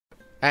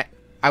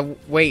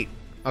Wait.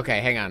 Okay,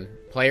 hang on.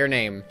 Player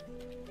name.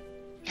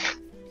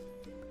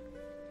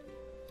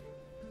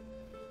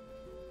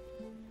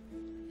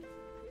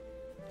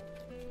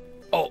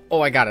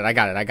 Oh, I got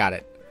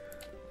it.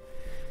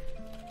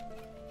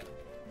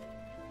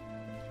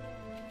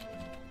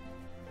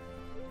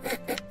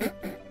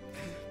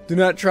 Do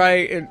not try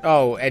it.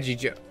 Oh, edgy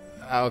joke.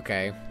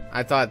 Okay.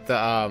 I thought the,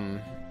 I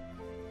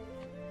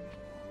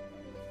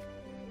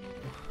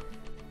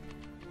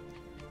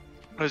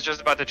was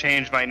just about to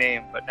change my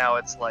name, but now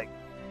it's like,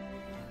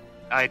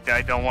 I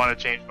don't want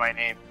to change my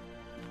name.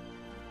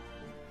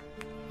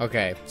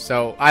 Okay,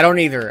 so I don't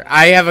either.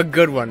 I have a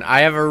good one.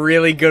 I have a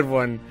really good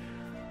one.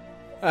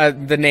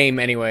 The name,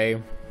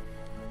 anyway.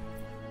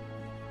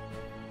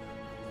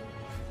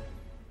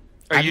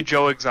 Are you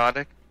Joe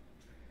Exotic?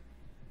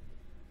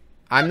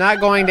 I'm not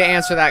going to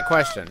answer that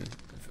question.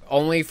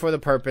 Only for the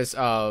purpose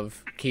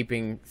of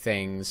keeping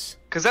things.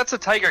 Because that's a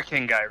Tiger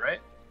King guy, right?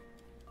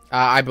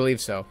 I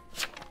believe so.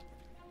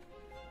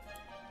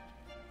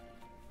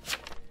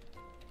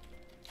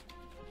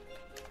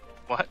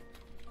 What?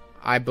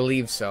 I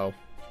believe so.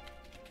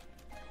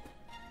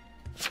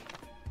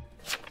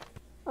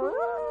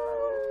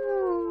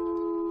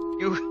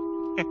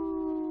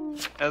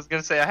 I was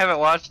gonna say, I haven't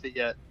watched it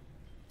yet.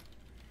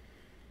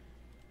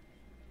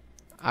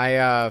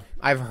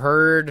 I've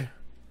heard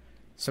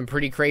some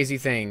pretty crazy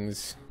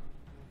things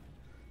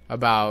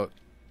about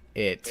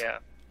it. Yeah.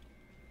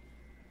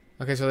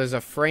 Okay, so there's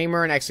a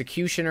framer, an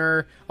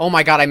executioner. Oh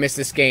my god, I miss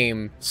this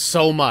game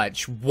so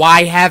much.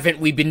 Why haven't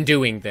we been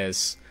doing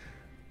this?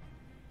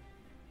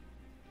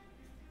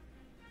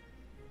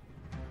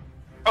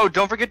 Oh,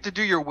 don't forget to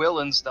do your will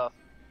and stuff.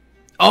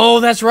 Oh,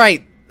 that's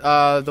right.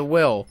 The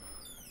will.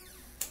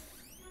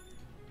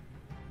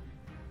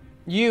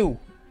 You.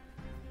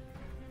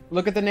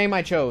 Look at the name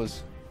I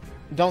chose.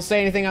 Don't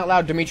say anything out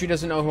loud. Dimitri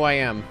doesn't know who I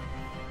am.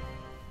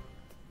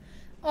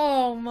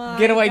 Oh my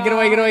Get away, God. get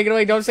away, get away, get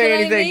away. Don't say Can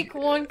anything. I make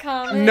one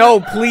comment? No,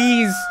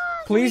 please.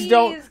 Please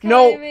don't. can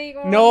No. I make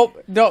one?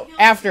 Nope. No.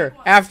 After.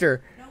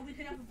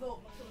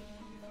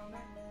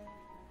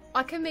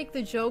 I can make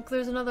the joke,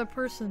 there's another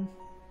person.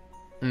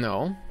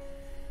 No.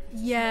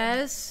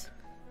 Yes.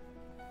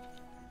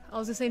 I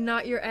was gonna say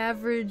not your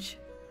average.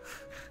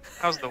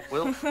 How's the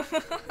will?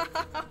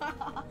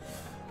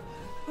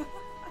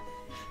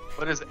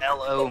 What is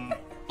L-O?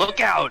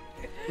 Look out!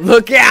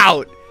 Look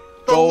out!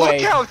 The Go away.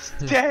 lookout's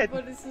dead!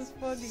 What is this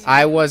funny?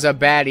 I was a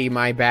baddie,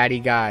 my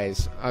baddie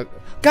guys.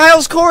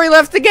 Giles Corey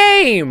left the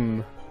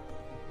game!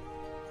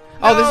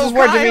 Oh, this No, is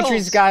where Giles!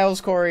 Dimitri's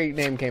Giles Corey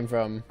name came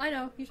from. I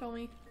know, you told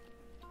me.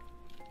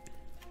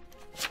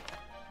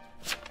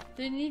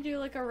 Didn't you do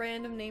like a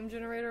random name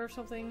generator or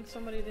something?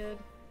 Somebody did.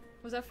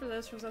 Was that for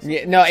this or was that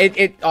Yeah, no,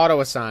 it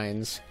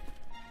auto-assigns.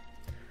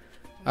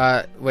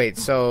 Wait,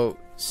 so...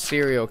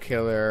 Serial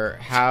killer,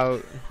 how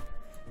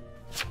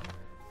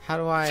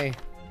do I...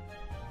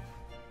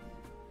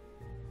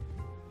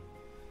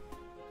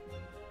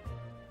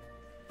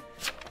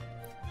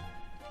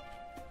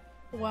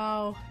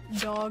 Wow,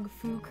 dog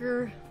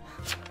Fooker.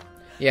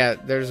 Yeah,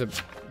 there's a...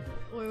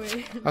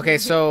 Wait. Okay,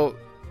 so...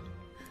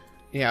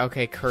 Yeah,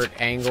 okay, Kurt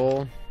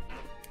Angle.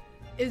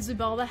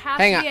 Isabel, that has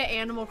Hang to on. be an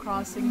Animal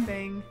Crossing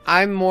thing.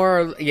 I'm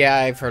more... Yeah,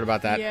 I've heard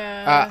about that.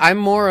 Yeah. I'm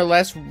more or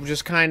less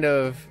just kind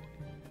of...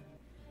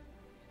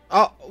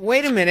 Oh,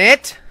 wait a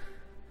minute!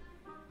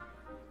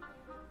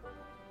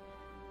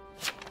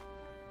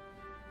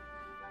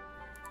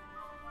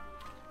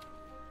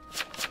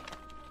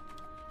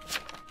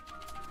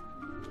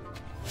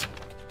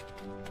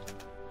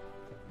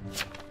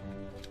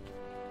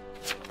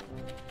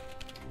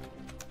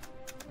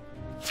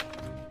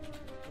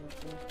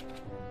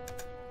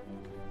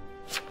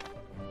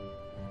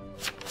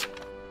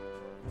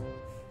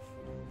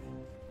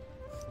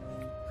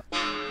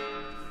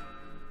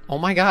 Oh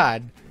my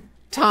god.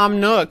 Tom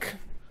Nook.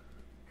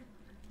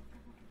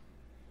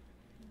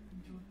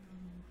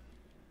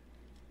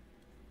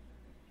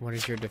 What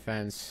is your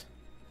defense?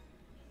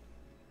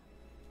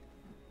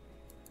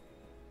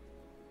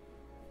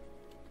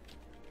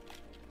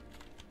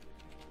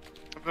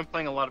 I've been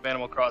playing a lot of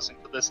Animal Crossing,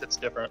 but this hits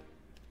different.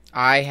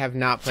 I have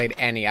not played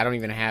any. I don't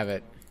even have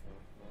it.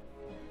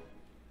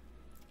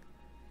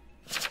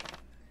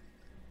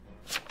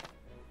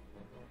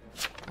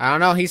 I don't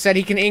know. He said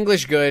he can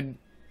English good.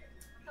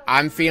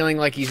 I'm feeling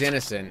like he's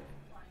innocent.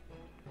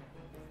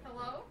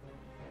 Hello?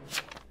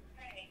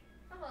 Hey.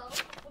 Hello.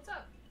 What's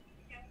up?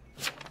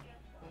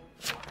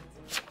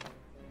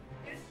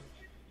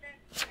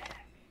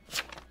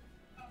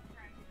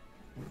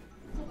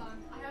 Hold on.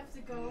 I have to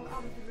go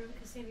out of the room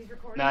because Sandy's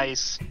recording.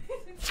 Nice.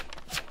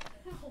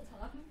 Hold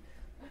on.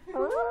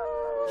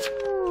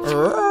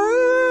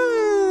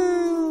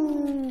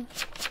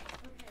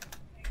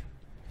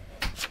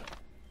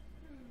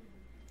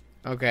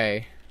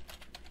 Okay.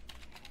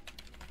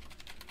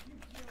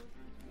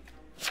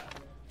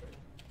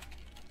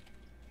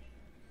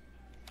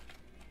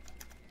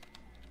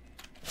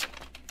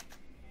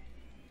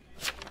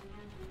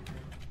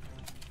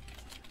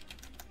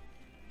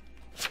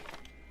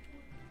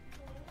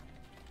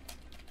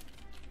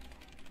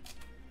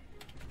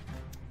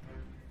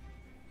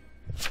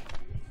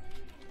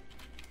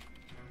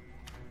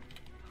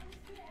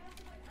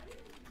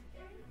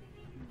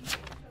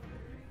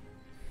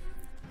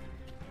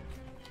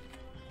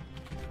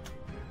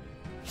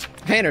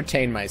 I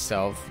entertain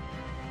myself.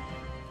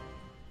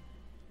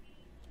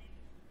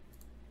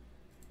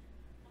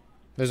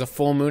 There's a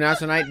full moon out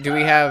tonight. Do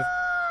we have...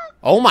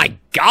 Oh my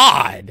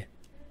god!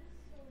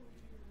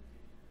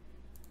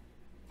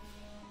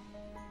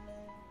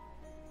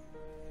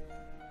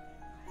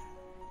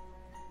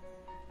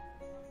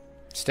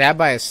 Stabbed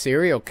by a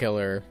serial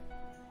killer.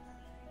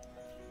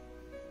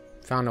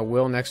 Found a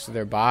will next to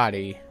their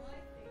body.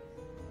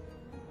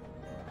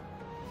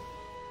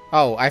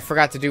 Oh, I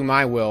forgot to do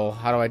my will.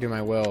 How do I do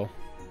my will?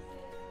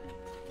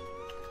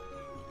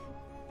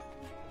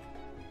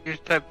 You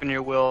just type in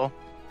your will.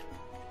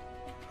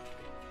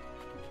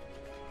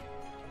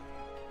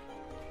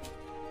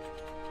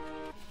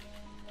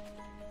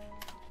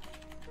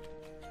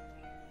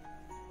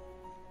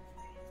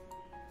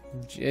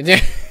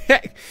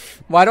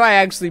 Why do I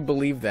actually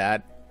believe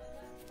that?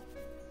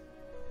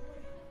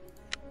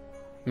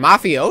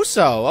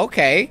 Mafioso,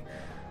 okay.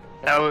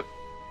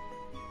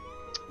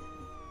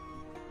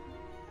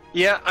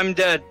 Yeah, I'm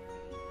dead.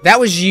 That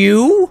was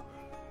you?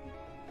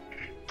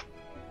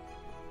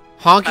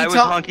 I was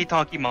Honky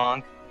Tonky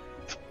Monk.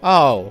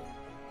 Oh.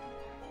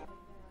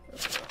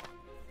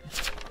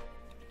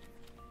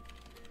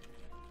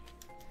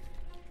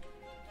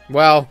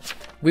 Well,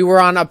 we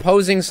were on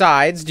opposing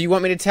sides. Do you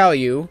want me to tell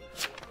you?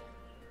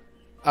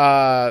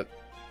 Are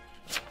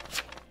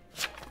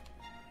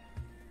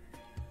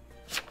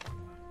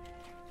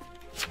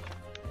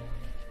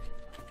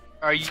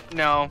you...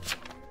 No.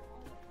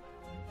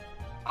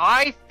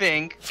 I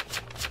think...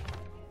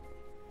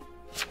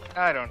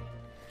 I don't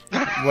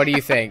know. What do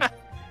you think?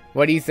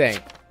 What do you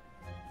think?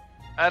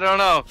 I don't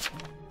know.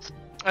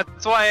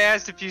 That's why I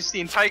asked if you've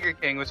seen Tiger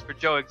King was for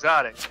Joe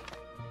Exotic.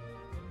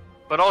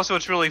 But also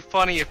it's really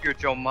funny if you're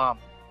Joe Mom.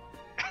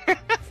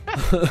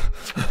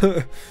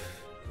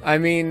 I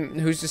mean,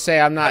 who's to say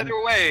I'm not...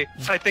 Either way,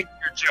 I think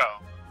you're Joe.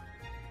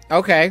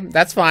 Okay,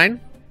 that's fine.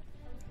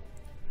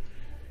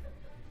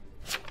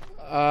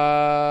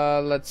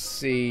 Let's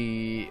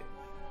see.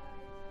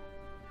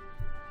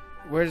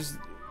 Where's...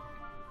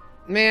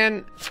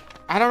 Man,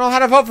 I don't know how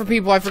to vote for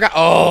people. I forgot.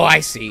 Oh, I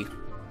see.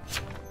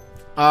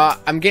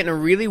 I'm getting a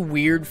really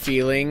weird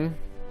feeling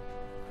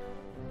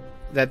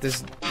that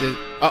this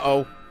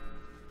uh-oh.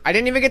 I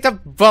didn't even get to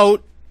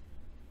vote.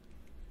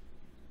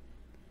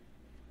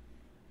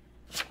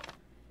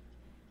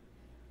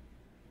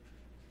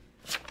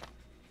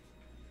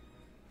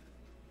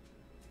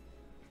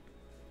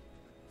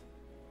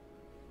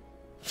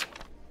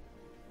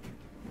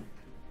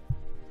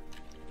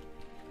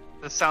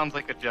 This sounds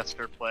like a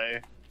jester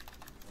play.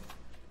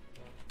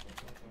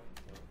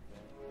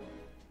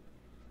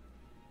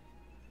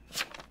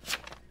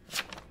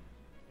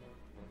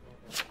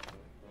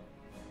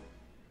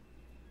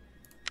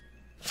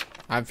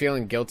 I'm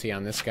feeling guilty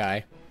on this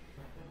guy.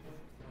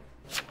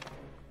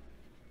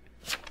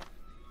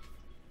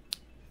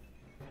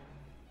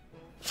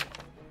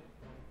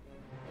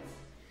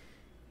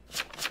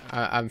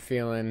 I'm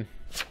feeling...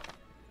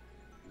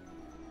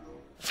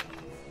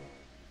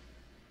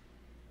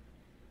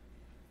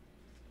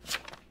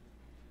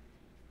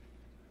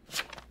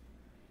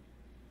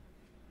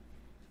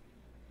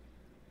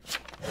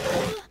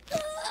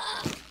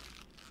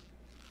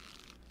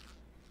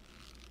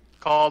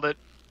 Called it.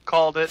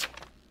 Called it.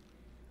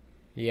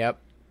 Yep.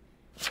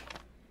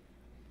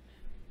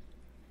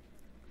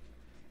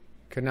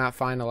 Could not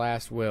find the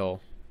last will.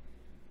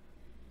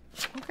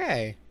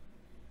 Okay.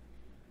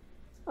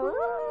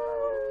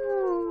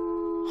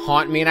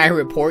 Haunt me and I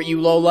report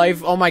you,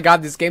 lowlife? Oh my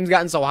god, this game's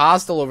gotten so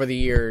hostile over the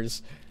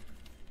years.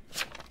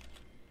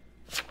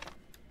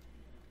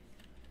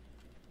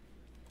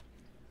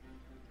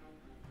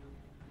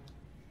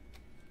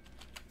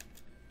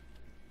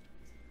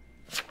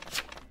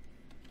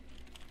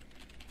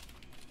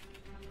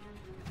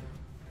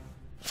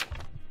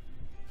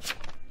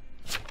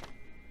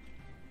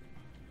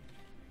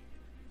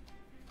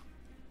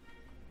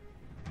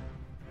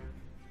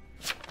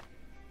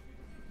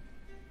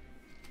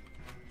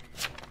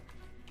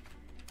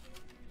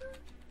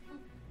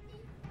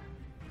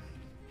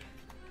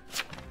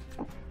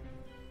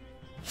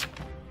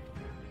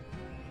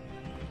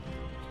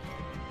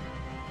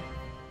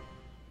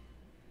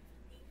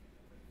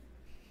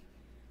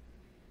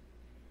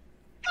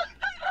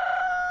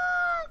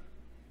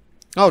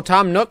 Oh,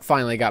 Tom Nook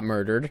finally got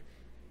murdered.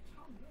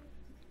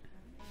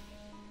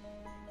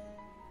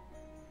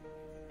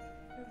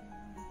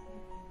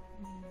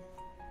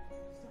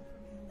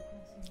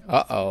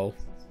 Uh-oh.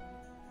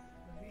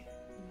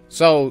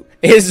 So,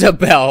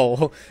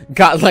 Isabel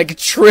got, like,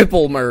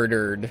 triple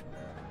murdered.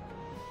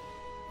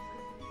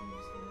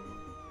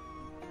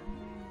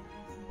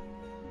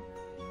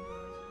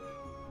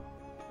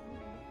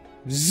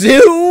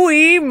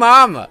 Zooey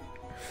mama!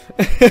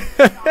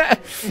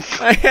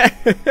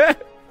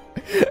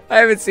 I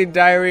haven't seen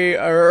Diary,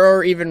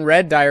 or even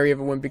read Diary of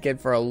a Wimpy Kid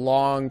for a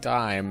long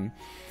time.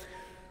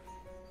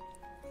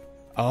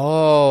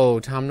 Oh,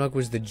 Tom Nook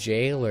was the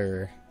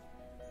jailer.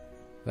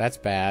 That's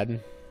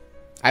bad.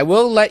 I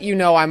will let you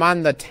know I'm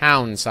on the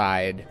town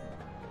side.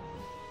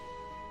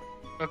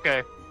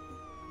 Okay.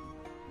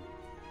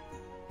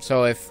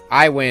 So if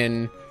I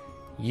win,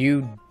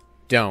 you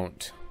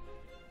don't.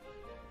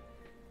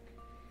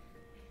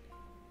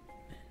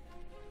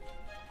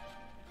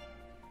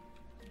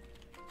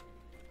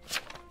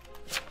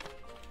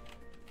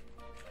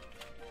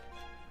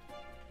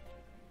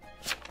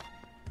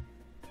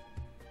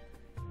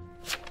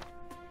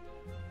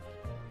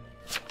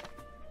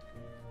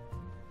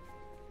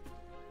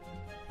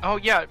 Oh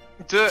yeah,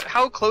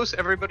 how close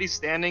everybody's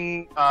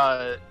standing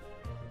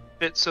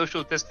fit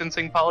social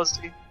distancing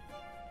policy?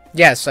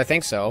 Yes, I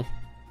think so.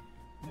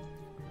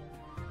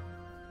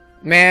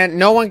 Man,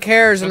 no one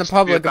cares in the Looks to be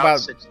public about...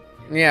 6.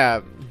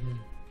 Yeah.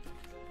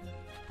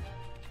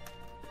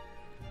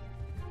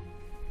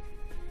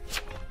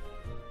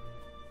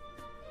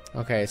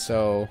 Okay,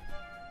 so...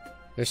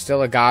 There's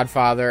still a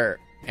Godfather,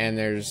 and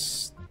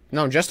there's...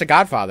 No, just a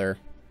Godfather.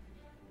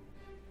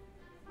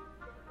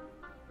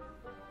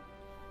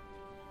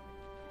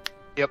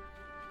 Yep.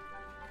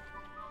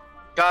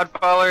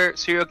 Godfather,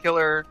 serial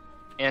killer,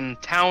 and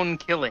town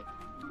killing.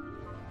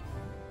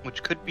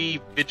 Which could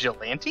be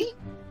vigilante?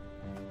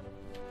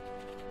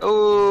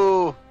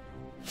 Oh.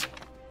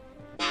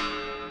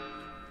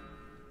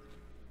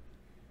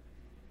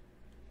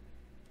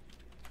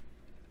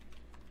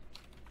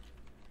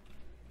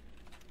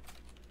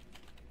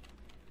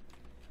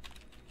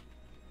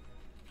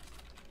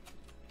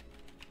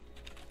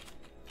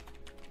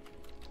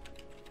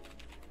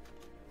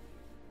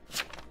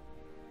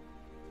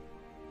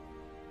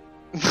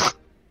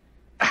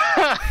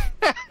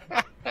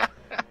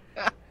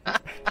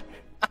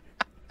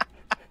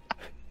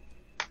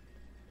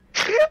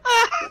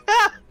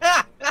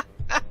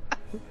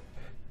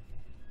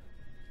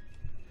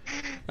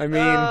 I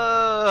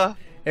mean,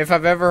 if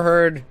I've ever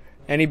heard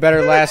any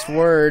better last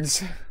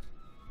words...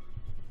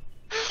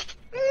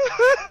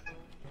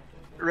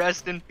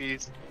 Rest in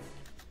peace.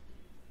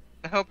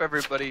 I hope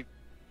everybody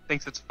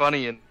thinks it's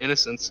funny and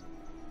innocent.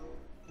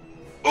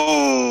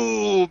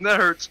 Oh, that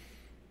hurts.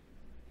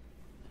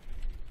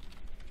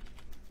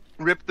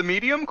 Rip the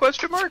medium?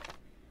 Question mark.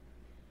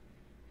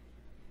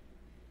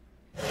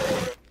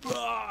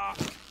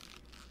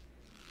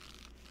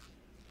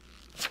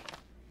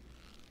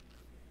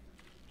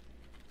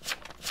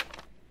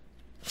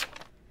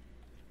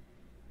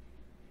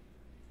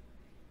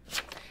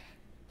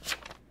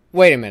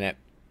 Wait a minute.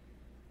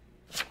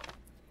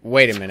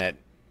 Wait a minute.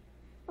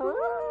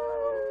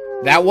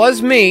 That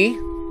was me.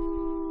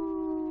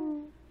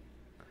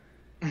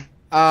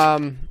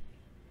 I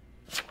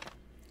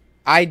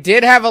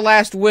did have a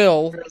last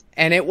will,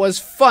 and it was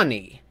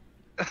funny.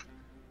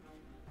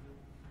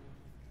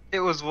 It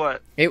was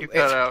what? You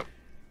cut out.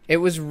 It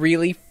was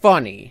really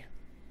funny.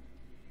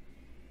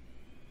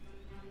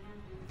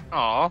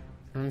 Aw.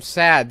 I'm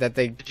sad that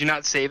they... Did you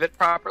not save it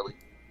properly?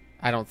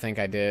 I don't think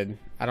I did.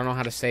 I don't know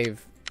how to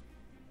save.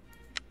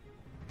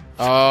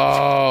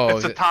 Oh.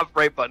 It's the top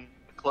right button.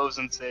 Close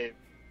and save.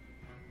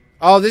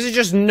 Oh, this is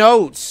just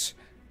notes.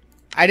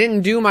 I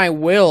didn't do my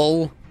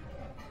will.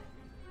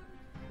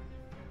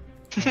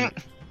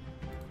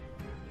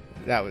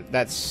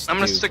 That's I'm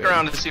gonna stick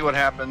around to see what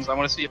happens. I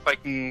want to see if I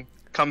can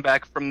come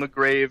back from the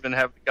grave and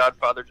have the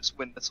Godfather just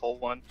win this whole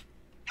one.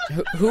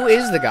 Who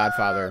is the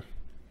Godfather?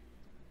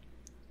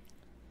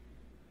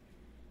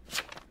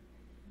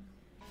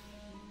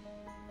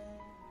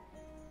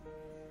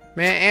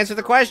 Man, answer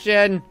the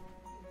question.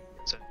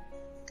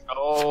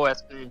 Oh,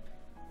 SP.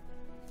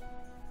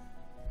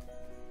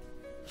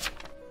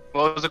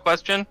 What was the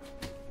question?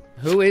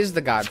 Who is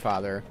the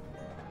Godfather?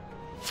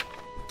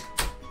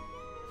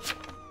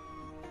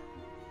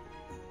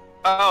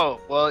 Oh,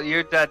 well,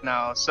 you're dead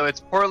now, so it's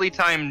poorly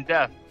timed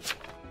death.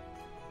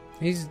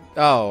 He's...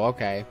 Oh,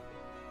 okay.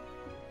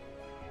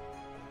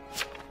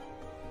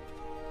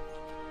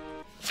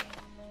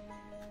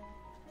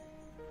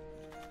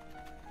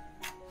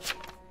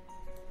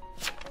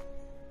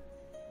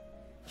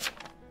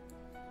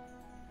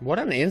 What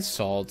an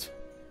insult.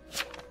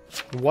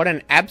 What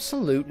an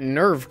absolute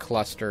nerve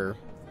cluster.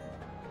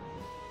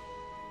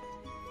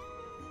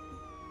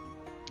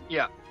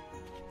 Yeah.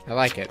 I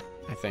like it,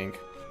 I think.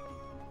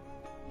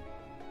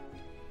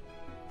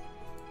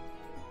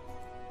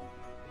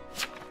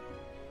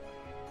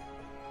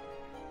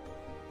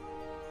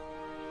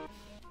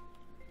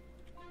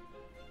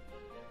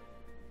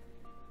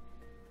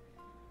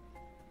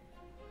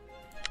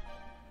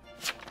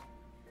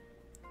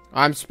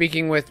 I'm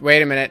speaking with...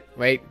 Wait a minute.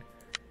 Wait.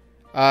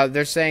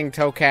 They're saying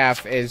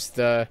Tocaf is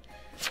the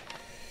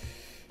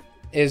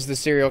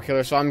serial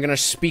killer, so I'm gonna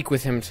speak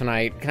with him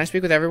tonight. Can I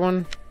speak with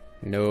everyone?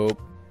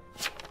 Nope.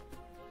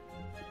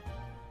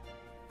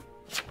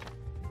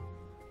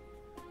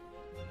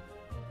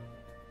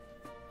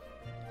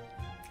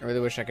 I really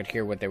wish I could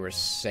hear what they were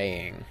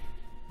saying.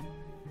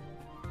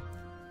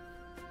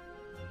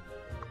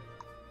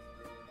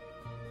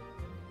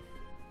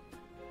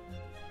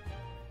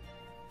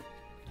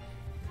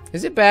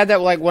 Is it bad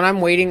that, like, when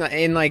I'm waiting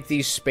in, like,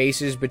 these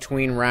spaces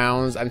between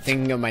rounds, I'm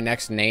thinking of my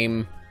next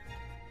name?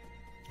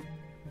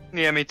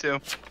 Yeah, me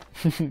too.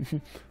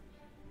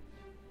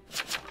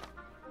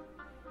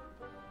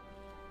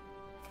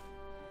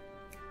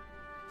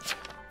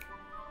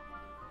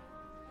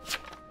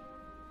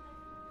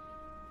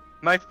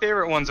 My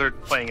favorite ones are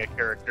playing a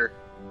character.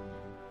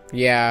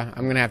 Yeah,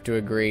 I'm gonna have to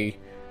agree.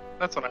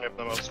 That's when I have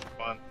the most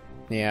fun.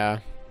 Yeah.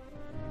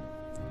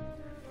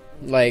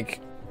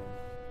 Like,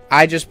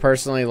 I just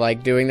personally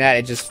like doing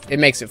that. It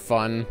makes it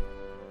fun.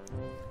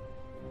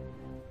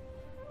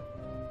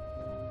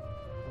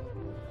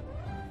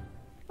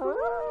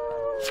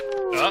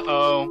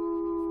 Uh-oh.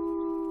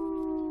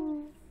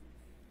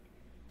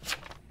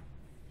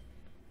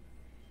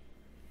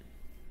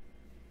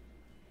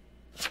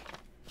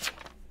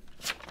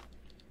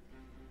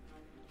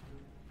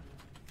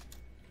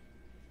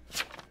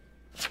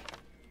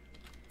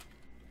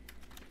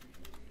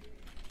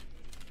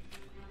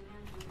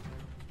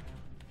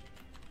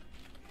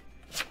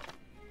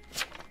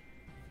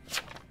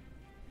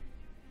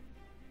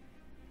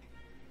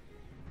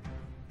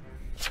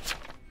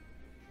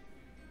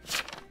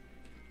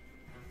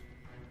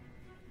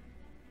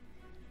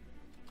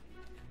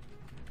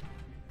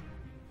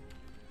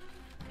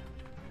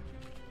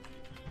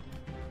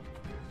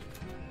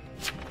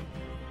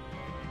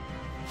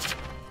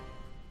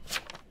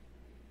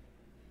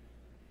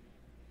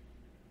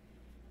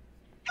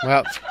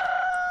 Well,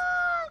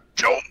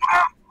 Joe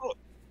Mama!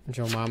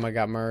 Joe Mama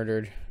got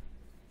murdered.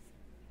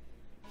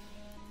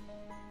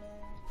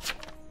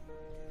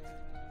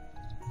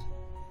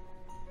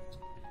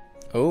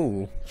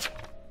 Oh.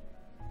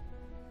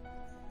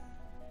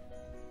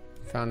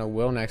 Found a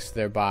will next to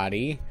their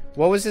body.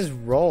 What was his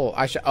role?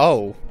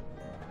 Oh.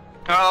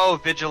 Oh,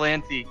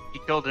 vigilante. He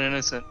killed an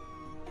innocent.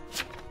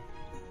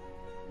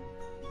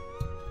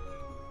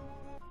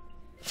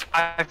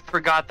 I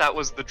forgot that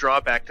was the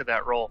drawback to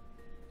that role.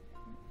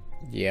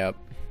 Yep.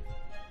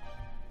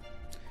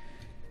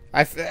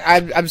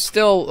 I'm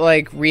still,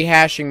 like,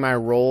 rehashing my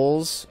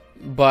roles,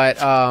 but,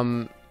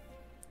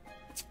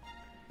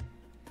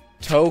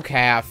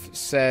 Tocaf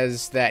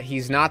says that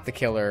he's not the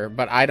killer,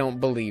 but I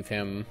don't believe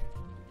him.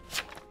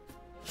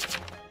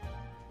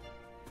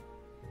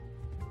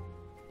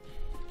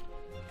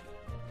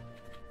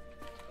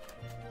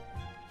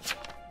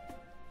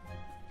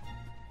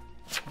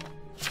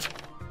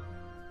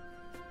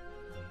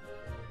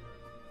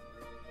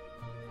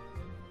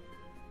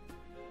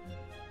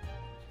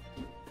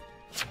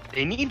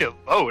 They need to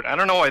vote. I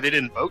don't know why they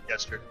didn't vote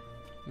yesterday.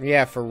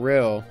 Yeah, for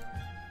real.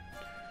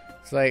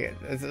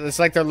 It's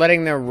like they're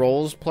letting their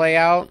roles play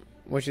out,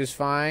 which is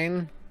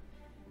fine.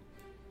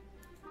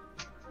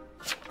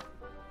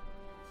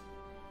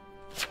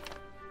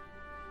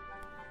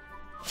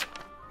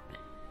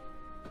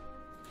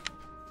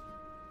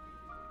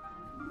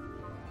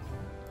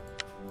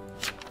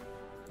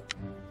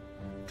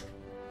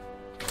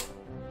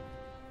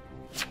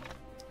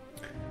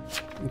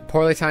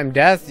 Poorly timed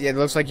death. Yeah, it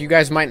looks like you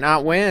guys might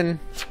not win.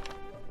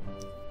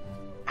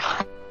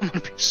 I'm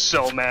gonna be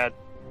so mad.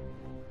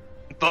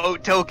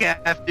 Vote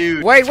Tocaf,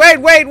 dude. Wait!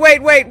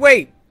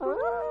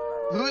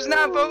 Who's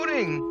not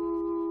voting?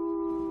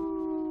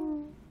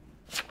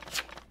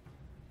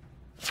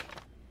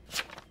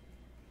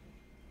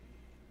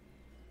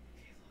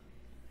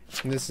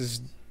 This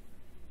is...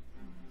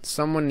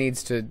 Someone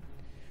needs to...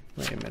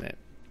 Wait a minute.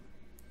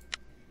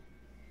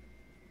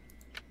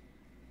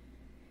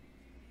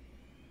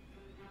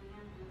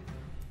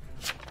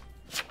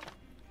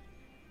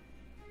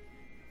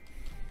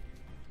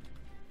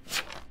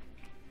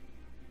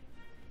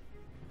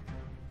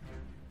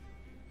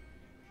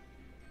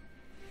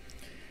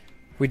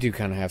 We do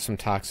kind of have some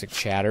toxic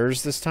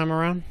chatters this time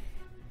around.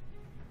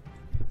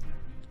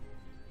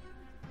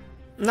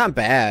 Not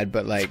bad,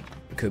 but, like,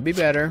 could be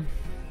better.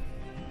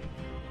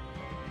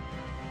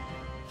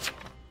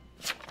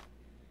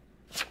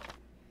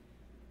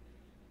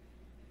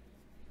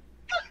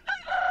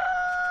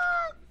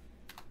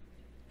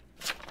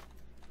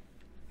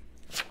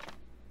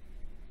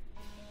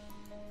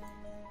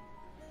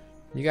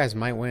 You guys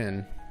might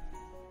win.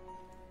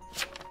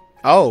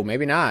 Oh,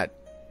 maybe not.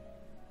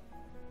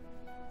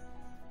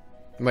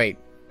 Wait.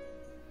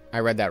 I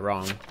read that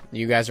wrong.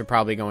 You guys are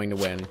probably going to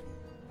win.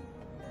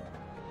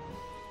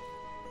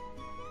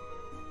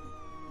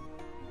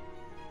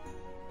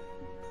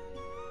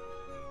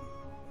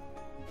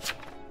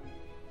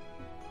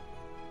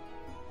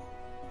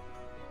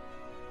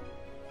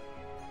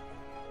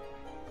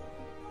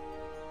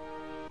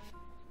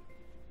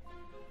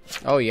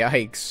 Oh,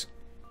 yikes.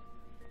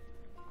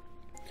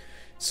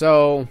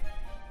 So...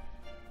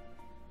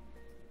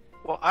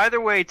 Well, either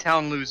way,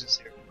 Town loses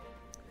here.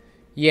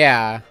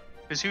 Yeah.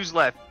 Because who's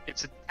left?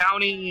 It's a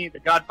townie, the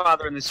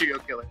Godfather, and the serial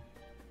killer.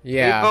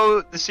 Yeah. They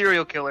vote the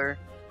serial killer.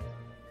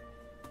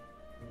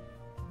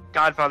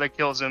 Godfather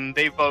kills him.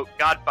 They vote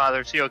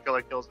Godfather, serial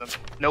killer kills him.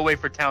 No way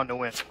for Town to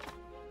win.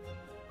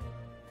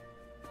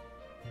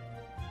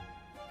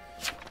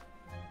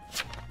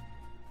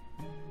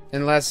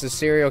 Unless the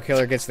serial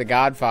killer gets the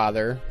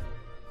Godfather.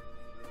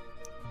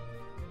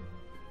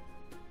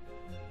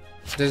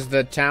 Does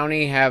the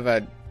townie have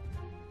a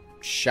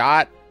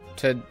shot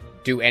to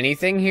do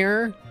anything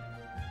here?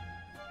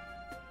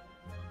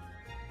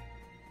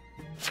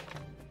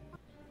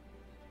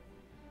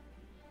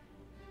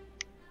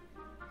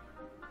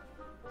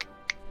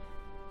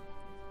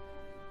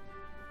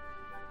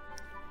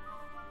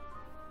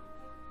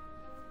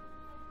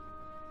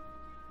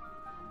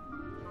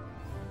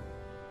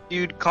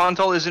 Dude,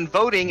 console isn't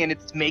voting and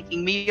it's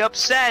making me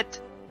upset.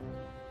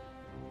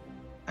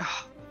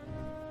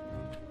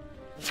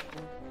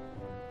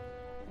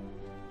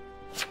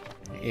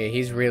 Yeah,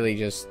 he's really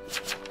just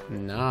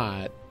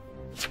not.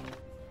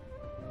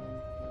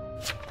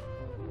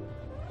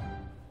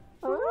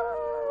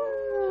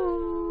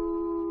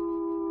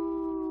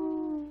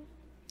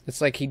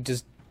 It's like he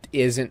just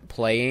isn't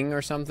playing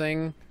or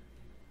something.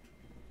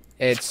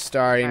 It's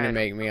starting to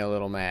make me a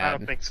little mad. I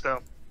don't think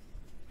so.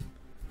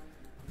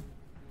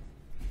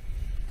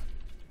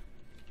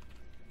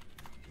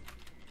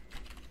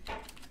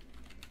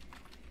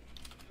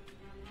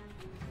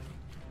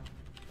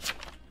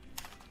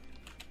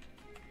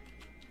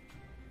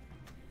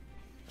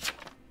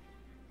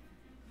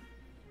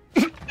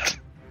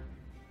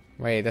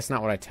 Wait, that's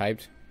not what I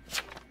typed.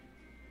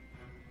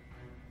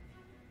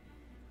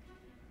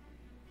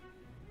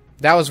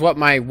 That was what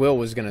my will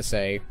was gonna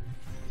say.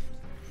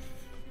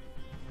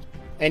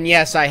 And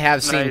yes, I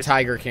have seen Nice.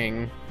 Tiger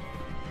King.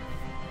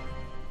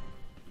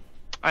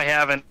 I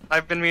haven't.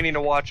 I've been meaning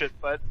to watch it,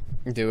 but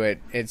Do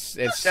it. It's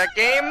that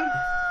game.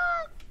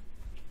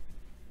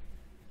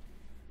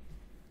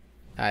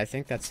 I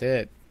think that's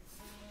it.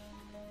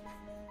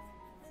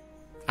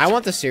 I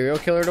want the serial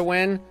killer to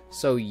win,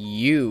 so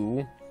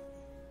you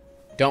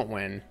don't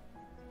win.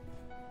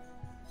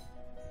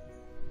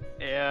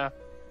 Yeah.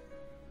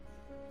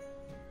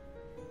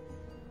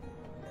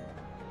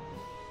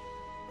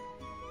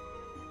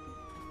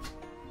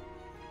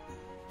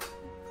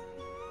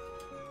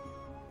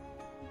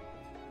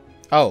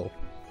 Oh,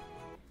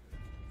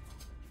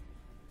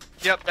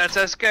 Yep, that's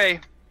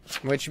SK.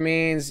 which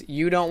means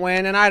you don't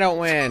win and I don't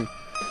win.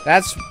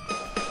 That's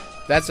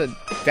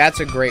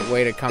a great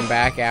way to come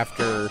back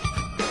after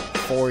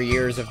 4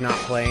 years of not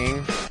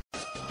playing.